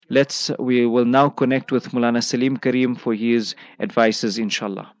We will now connect with Ml Saleem Karim for his advices,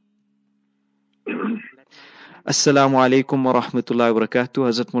 inshallah. Assalamu alaikum wa rahmatullahi wa barakatuh.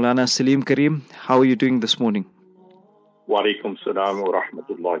 Hazrat Ml Saleem Karim, how are you doing this morning? Wa alaikum salam wa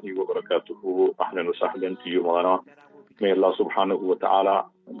rahmatullahi wa barakatuhu. Ahlan wa sahlan to you, Maulana. May Allah subhanahu wa ta'ala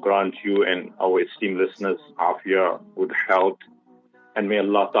grant you and our esteemed listeners afiyah, good health. And may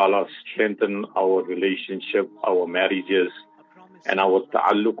Allah ta'ala strengthen our relationship, our marriages, and our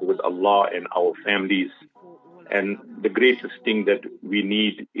ta'alluq with Allah and our families. And the greatest thing that we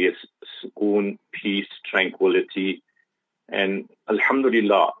need is sukoon, peace, tranquility. And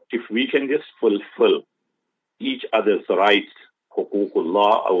alhamdulillah, if we can just fulfill each other's rights,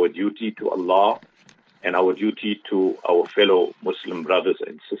 huququllah, our duty to Allah and our duty to our fellow Muslim brothers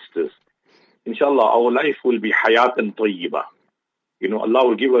and sisters, inshallah, our life will be hayatan tayyibah. Allah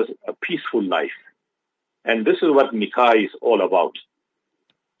will give us a peaceful life. And this is what nikah is all about.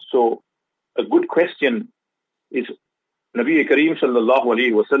 So a good question is, Nabi Kareem sallallahu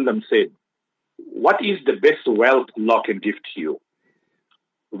alayhi wa sallam said, what is the best wealth Allah can give to you?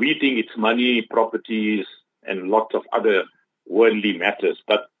 We think it's money, properties, and lots of other worldly matters.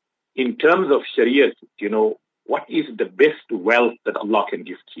 But in terms of Shariah, what is the best wealth that Allah can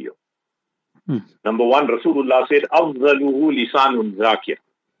give to you? Number one, Rasulullah said, أَفْضَلُهُ لِسَانٌ ذَاكِرٌ.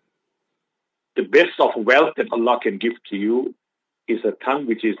 The best of wealth that Allah can give to you is a tongue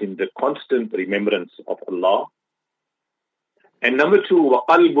which is in the constant remembrance of Allah. And number two,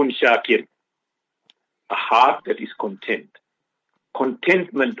 وَقَلْبٌ شَاكِرٌ. A heart that is content.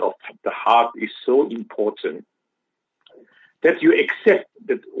 Contentment of the heart is so important that you accept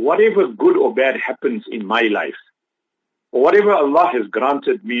that whatever good or bad happens in my life, or whatever Allah has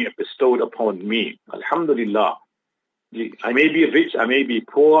granted me, bestowed upon me, alhamdulillah, I may be rich, I may be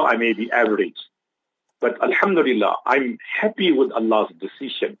poor, I may be average, but alhamdulillah, I'm happy with Allah's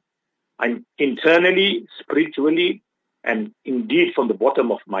decision. I'm internally, spiritually, and indeed from the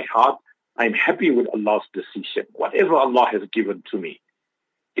bottom of my heart, I'm happy with Allah's decision. Whatever Allah has given to me,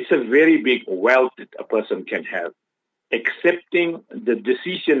 it's a very big wealth that a person can have. Accepting the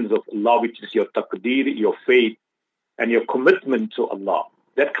decisions of Allah, which is your taqdeer, your faith, and your commitment to Allah.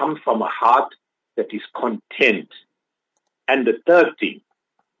 That comes from a heart that is content. And the third thing,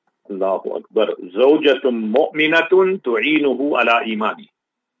 Allahu Akbar, zawjatun mu'minatun tu'inuhu ala imani.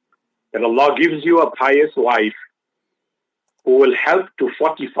 That Allah gives you a pious wife who will help to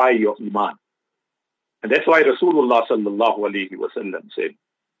fortify your iman. And that's why Rasulullah sallallahu alayhi wa sallam said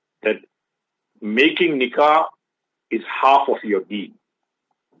that making nikah is half of your deen,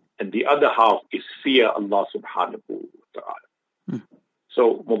 and the other half is fear Allah subhanahu wa ta'ala.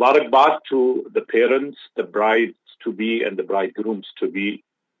 So Mubarakbad to the parents, the brides to be and the bridegrooms to be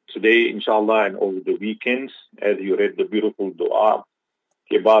today, inshallah, and over the weekends, as you read the beautiful dua,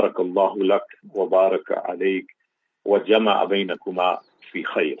 Barakallahu lak wa baraka alayk wa jama'a baynakuma fi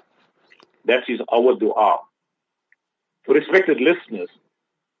khayr. That is our dua. For respected listeners,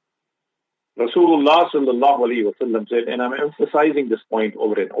 Rasulullah sallallahu alayhi wa sallam said, and I'm emphasizing this point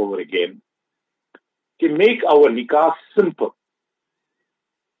over and over again, to make our nikah simple.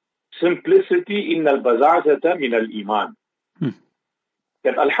 Simplicity in al-bazazata min al-iman.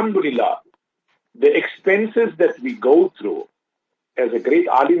 That alhamdulillah, the expenses that we go through, as a great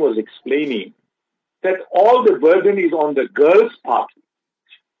alim was explaining, that all the burden is on the girl's part.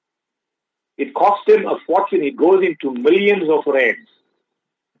 It costs them a fortune. It goes into millions of rands.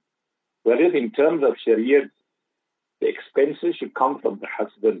 Whereas in terms of Sharia, the expenses should come from the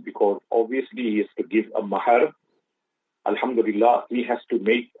husband, because obviously he has to give a mahar. Alhamdulillah, he has to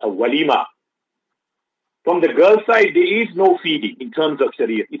make a walima. From the girl's side, there is no feeding in terms of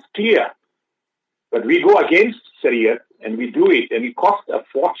Sharia. It's clear. But we go against Sharia and we do it, and it costs a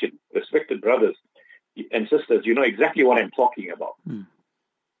fortune. Respected brothers and sisters, you know exactly what I'm talking about.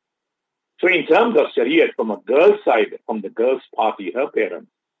 So in terms of Sharia, from a girl's side, from the girl's party, her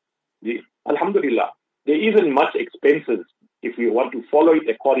parents, alhamdulillah, there isn't much expenses if we want to follow it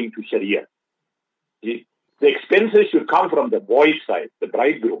according to Sharia. The expenses should come from the boy's side, the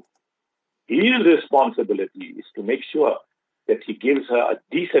bridegroom. His responsibility is to make sure that he gives her a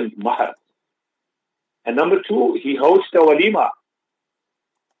decent mahar. And number two, he hosts a walima.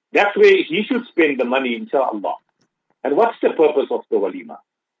 That way he should spend the money, inshallah. And what's the purpose of the walima?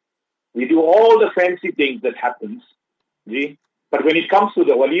 We do all the fancy things that happens, but when it comes to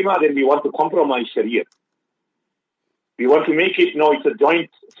the walima, then we want to compromise Sharia. We want to make it, no, it's a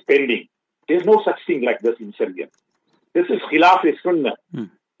joint spending. There's no such thing like this in Sharia. This is khilaf-e-sunnah.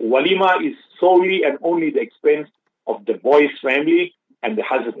 Walima is solely and only the expense of the boy's family and the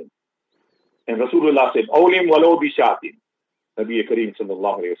husband. And Rasulullah said, "Awlim walau bishatin." Nabi Karim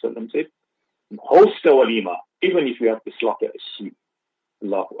sallallahu alayhi wa sallam said, host a walima, even if you have to slaughter a sheep.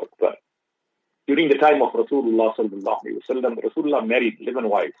 Allahu Akbar. During the time of Rasulullah sallallahu alayhi wa sallam, Rasulullah married 11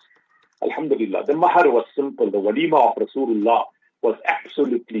 wives. Alhamdulillah. The mahar was simple. The walima of Rasulullah was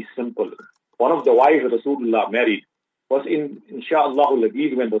absolutely simple. One of the wives Rasulullah married was inshallah when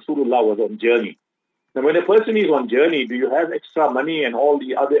Rasulullah was on journey. Now, when a person is on journey, do you have extra money and all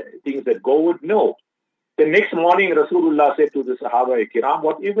the other things that go with? No. The next morning, Rasulullah said to the Sahaba Kiram,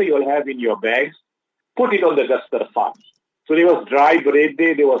 whatever you'll have in your bags, put it on the dastarkhan. So there was dry bread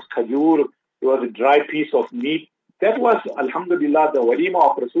there was khajur, there was a dry piece of meat. That was, alhamdulillah, the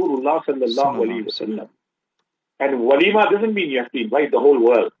walima of Rasulullah sallallahu alayhi wa sallam. And walima doesn't mean you have to invite the whole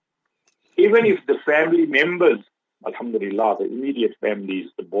world. Even if the family members, alhamdulillah, the immediate families,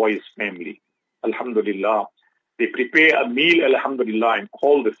 the boy's family, alhamdulillah, they prepare a meal, alhamdulillah, and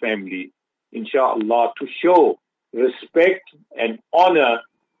call the family, inshallah, to show respect and honor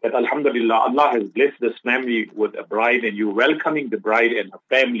that, alhamdulillah, Allah has blessed this family with a bride and you're welcoming the bride and her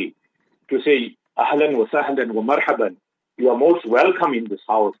family to say, ahlan wa sahlan wa marhaban, you are most welcome in this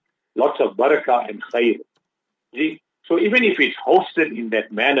house, lots of barakah and khair. So even if it's hosted in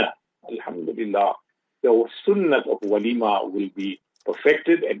that manner, alhamdulillah, the sunnah of walima will be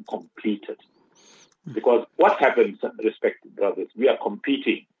perfected and completed. Because what happens, respected brothers, we are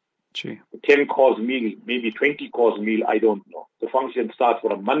competing. 10-course meal, maybe 20-course meal, I don't know. The function starts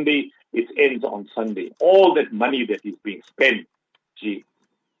from Monday, it ends on Sunday. All that money that is being spent,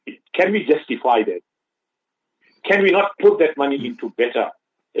 can we justify that? Can we not put that money into better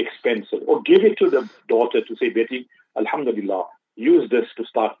expenses or give it to the daughter to say, Betty, alhamdulillah, use this to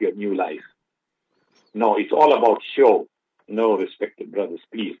start your new life? No, it's all about show. No, respected brothers,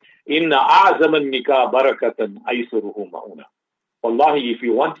 please. Inna a'zaman nikah barakatan aysuruhu ma'una. Wallahi, if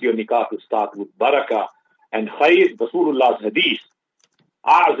you want your nikah to start with barakah and khair, Rasulullah's hadith,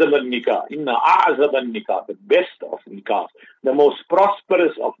 a'zaman nikah, inna a'zaman nikah, the best of nikahs, the most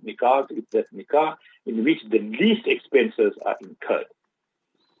prosperous of nikahs is that nikah in which the least expenses are incurred.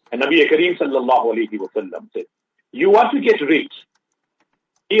 And Nabi Karim sallallahu alayhi wa sallam said, you want to get rich,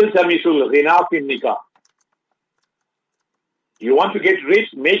 iltamisul ghina fin nikah. You want to get rich,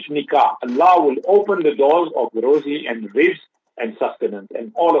 make nikah. Allah will open the doors of rosy and rich and sustenance.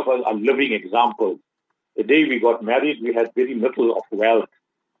 And all of us are living examples. The day we got married, we had very little of wealth.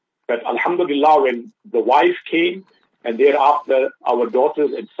 But alhamdulillah, when the wife came, and thereafter our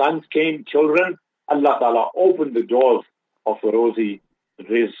daughters and sons came, children, Allah Ta'ala opened the doors of rosy,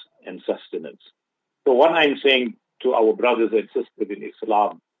 rizq and sustenance. So what I'm saying to our brothers and sisters in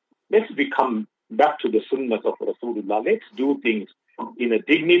Islam, let's become back to the sunnah of Rasulullah. Let's do things in a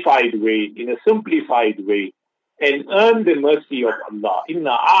dignified way, in a simplified way, and earn the mercy of Allah. Inna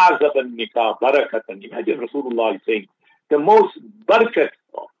a'zaban nikah barakatan. Imagine Rasulullah is saying, the most barakat,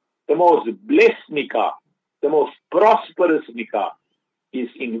 the most blessed nikah, the most prosperous nikah is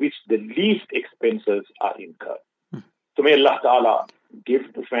in which the least expenses are incurred. So may Allah Ta'ala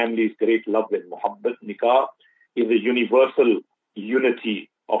give the families great love and muhabbat. Nikah is a universal unity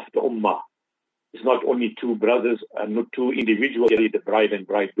of the ummah. It's not only two brothers and not two individuals, the bride and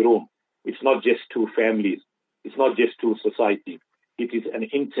bridegroom. It's not just two families. It's not just two societies. It is an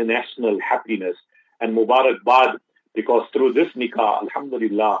international happiness. And Mubarak Bad, because through this nikah,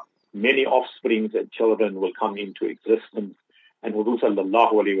 alhamdulillah, many offsprings and children will come into existence. And Hudu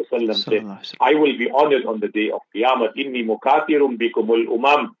sallallahu alayhi wa sallam said, I will be honored on the day of Qiyamah. Inni mukatirum bikumul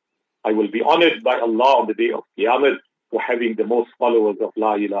umam. I will be honored by Allah on the day of Qiyamah for having the most followers of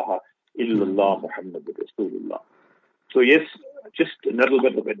La ilaha illallah Muhammadur Rasulullah. So yes, just a little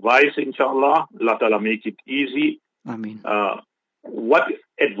bit of advice, inshallah. Allah Ta'ala make it easy. Ameen. What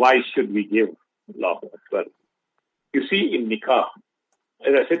advice should we give? Allahu Akbar. You see, in nikah,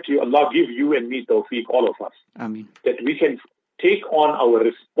 as I said to you, Allah give you and me tawfiq, all of us, Ameen, that we can take on our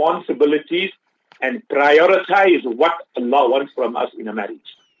responsibilities and prioritize what Allah wants from us in a marriage.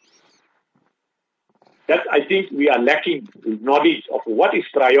 That I think we are lacking knowledge of what is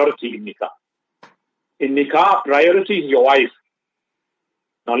priority in nikah. In nikah, priority is your wife.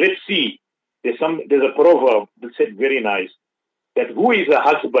 Now let's see. There's a proverb that said very nice, that who is a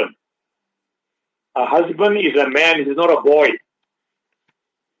husband? A husband is a man, he's not a boy.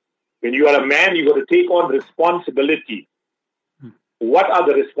 When you are a man, you got to take on responsibility. What are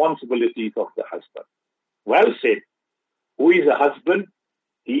the responsibilities of the husband? Well said. Who is a husband?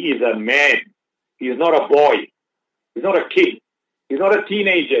 He is a man. He is not a boy. He's not a kid. He's not a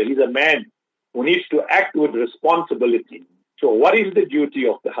teenager. He's a man who needs to act with responsibility. So what is the duty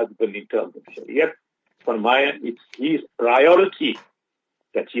of the husband in terms of Shariah? For Maya, it's his priority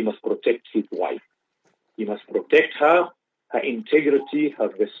that he must protect his wife. He must protect her her integrity, her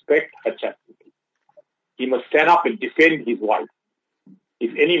respect, her chastity. He must stand up and defend his wife.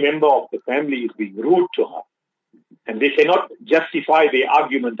 If any member of the family is being rude to her, and they cannot justify their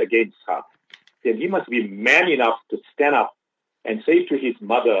argument against her, then he must be man enough to stand up and say to his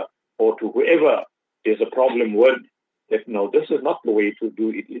mother or to whoever there's a problem with, that no, this is not the way to do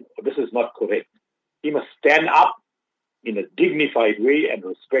it. This is not correct. He must stand up in a dignified way and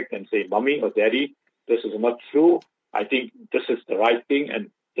respect and say, Mommy or Daddy, this is not true. I think this is the right thing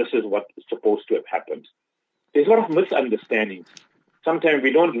and this is what is supposed to have happened. There's a lot of misunderstandings. Sometimes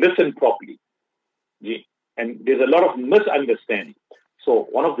we don't listen properly. And there's a lot of misunderstanding. So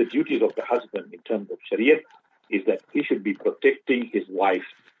one of the duties of the husband in terms of Shariah is that he should be protecting his wife.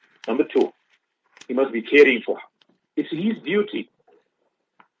 Number two, he must be caring for her. It's his duty.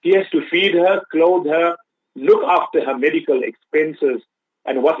 He has to feed her, clothe her, look after her medical expenses,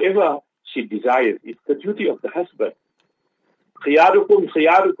 and whatever she desires. It's the duty of the husband. خِيَارُكُمْ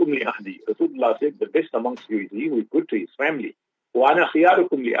لِأَهْلِي. Rasulullah said, the best amongst you is he who is good to his family. وَأَنَا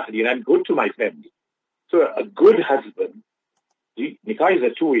خِيَارُكُمْ لِأَهْلِي. And I'm good to my family. So a good husband, nikah is a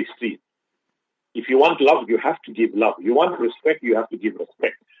two-way street. If you want love, you have to give love. You want respect, you have to give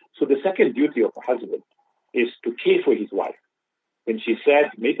respect. So the second duty of a husband is to care for his wife. When she's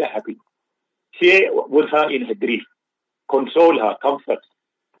sad, make her happy. Share with her in her grief. Console her, comfort.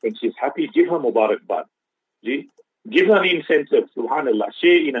 When she's happy, give her mubarakbad. Give her an incentive, subhanallah.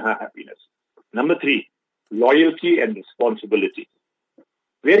 Share in her happiness. Number three, loyalty and responsibility.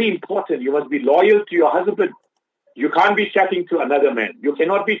 Very important. You must be loyal to your husband. You can't be chatting to another man. You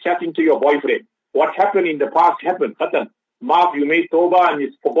cannot be chatting to your boyfriend. What happened in the past happened. Khatan. Maaf, you made tawbah and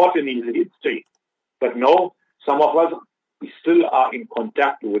it's forgotten in his history. But no, some of us, we still are in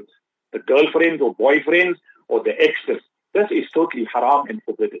contact with the girlfriends or boyfriends or the exes. This is totally haram and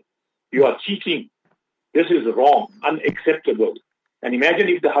forbidden. You are cheating. This is wrong, unacceptable. And imagine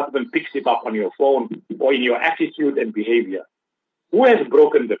if the husband picks it up on your phone or in your attitude and behavior. Who has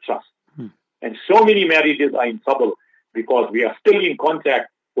broken the trust? And so many marriages are in trouble because we are still in contact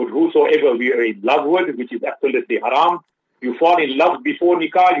with whosoever we are in love with, which is absolutely haram. You fall in love before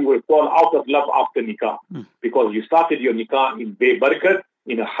nikah, you will fall out of love after nikah because you started your nikah in barakat,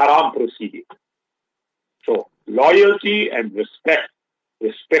 in a haram proceeding. So loyalty and respect.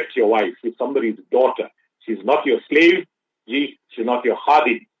 Respect your wife. She's somebody's daughter. She's not your slave. She's not your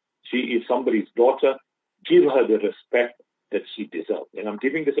khadim. She is somebody's daughter. Give her the respect that she deserves. And I'm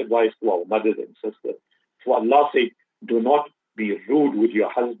giving this advice to our mothers and sisters. For Allah's sake, do not be rude with your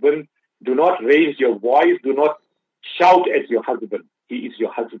husband. Do not raise your voice. Do not shout at your husband. He is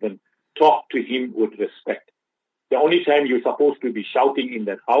your husband. Talk to him with respect. The only time you're supposed to be shouting in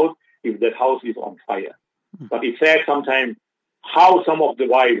that house if that house is on fire. But it's sad sometimes how some of the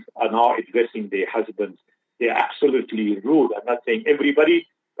wives are now addressing their husbands. They're absolutely rude. I'm not saying everybody,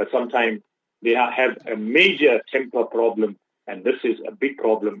 but sometimes they have a major temper problem, and this is a big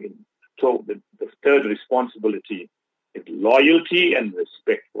problem. So the third responsibility is loyalty and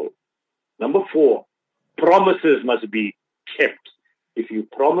respectful. Number four, promises must be kept. If you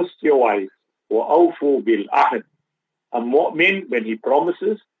promise your wife, وَأَوْفُوا بِالْعَهْدِ, a mu'min, when he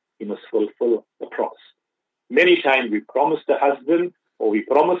promises, he must fulfill the promise. Many times we promise the husband or we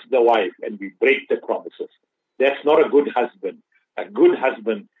promise the wife and we break the promises. That's not a good husband. A good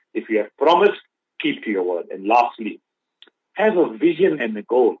husband, if you have promised, keep to your word. And lastly, have a vision and a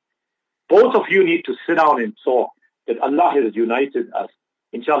goal. Both of you need to sit down and talk that Allah has united us.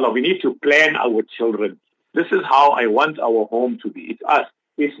 Inshallah, we need to plan our children. This is how I want our home to be. It's us.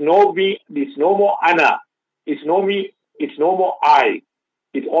 It's no me. It's no more Anna. It's no me. It's no more I.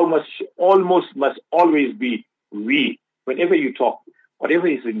 It almost must always be we. Whenever you talk, whatever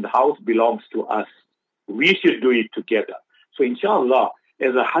is in the house belongs to us. We should do it together. So inshallah,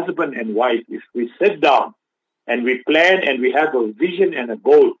 as a husband and wife, if we sit down and we plan and we have a vision and a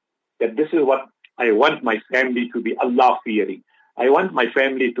goal that this is what I want my family to be, Allah-fearing. I want my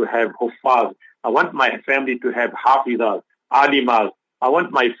family to have huffaz. I want my family to have hafizas, alimas. I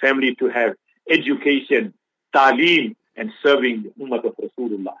want my family to have education, taaleem, and serving the ummah of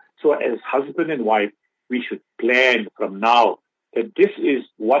Rasulullah. So as husband and wife, we should plan from now that this is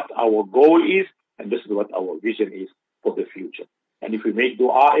what our goal is and this is what our vision is for the future. And if we make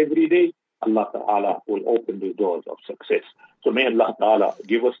dua every day, Allah Ta'ala will open the doors of success. So may Allah Ta'ala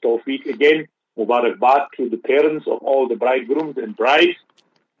give us tawfiq again. Mubarakbad to the parents of all the bridegrooms and brides.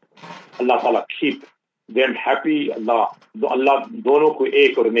 Allah Ta'ala keep them happy. Allah dono ko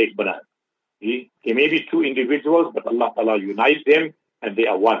ek aur nek banaye. They may be two individuals, but Allah Ta'ala unites them and they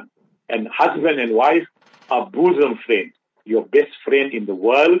are one. And husband and wife are bosom friends. Your best friend in the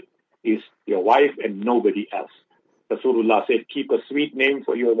world is your wife and nobody else. Rasulullah said, keep a sweet name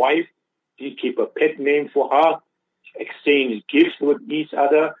for your wife, keep a pet name for her, exchange gifts with each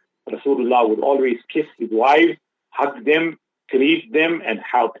other. Rasulullah would always kiss his wife, hug them, greet them, and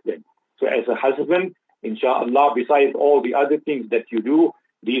help them. So as a husband, inshallah, besides all the other things that you do,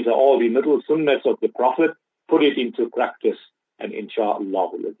 these are all the little sunnahs of the Prophet. Put it into practice, and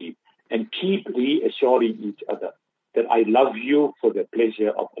inshallah, and keep reassuring each other that I love you for the pleasure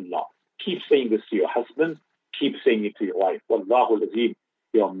of Allah. Keep saying this to your husband. Keep saying it to your wife. Wallahu al-azim,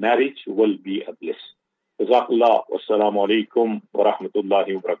 your marriage will be a bliss. Jazakallah. Wassalamu alaikum wa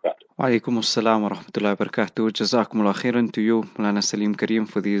rahmatullahi wa barakatuh. Wa alaikum assalam wa rahmatullahi wa barakatuh. Jazakumullah khairan to you, Ml Saleem Karim,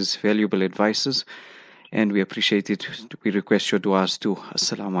 for these valuable advices. And we appreciate it. We request your du'as too.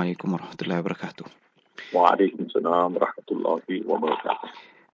 Assalamu alaikum wa rahmatullahi wa barakatuh. Wa alaikum assalam wa rahmatullahi wa barakatuh.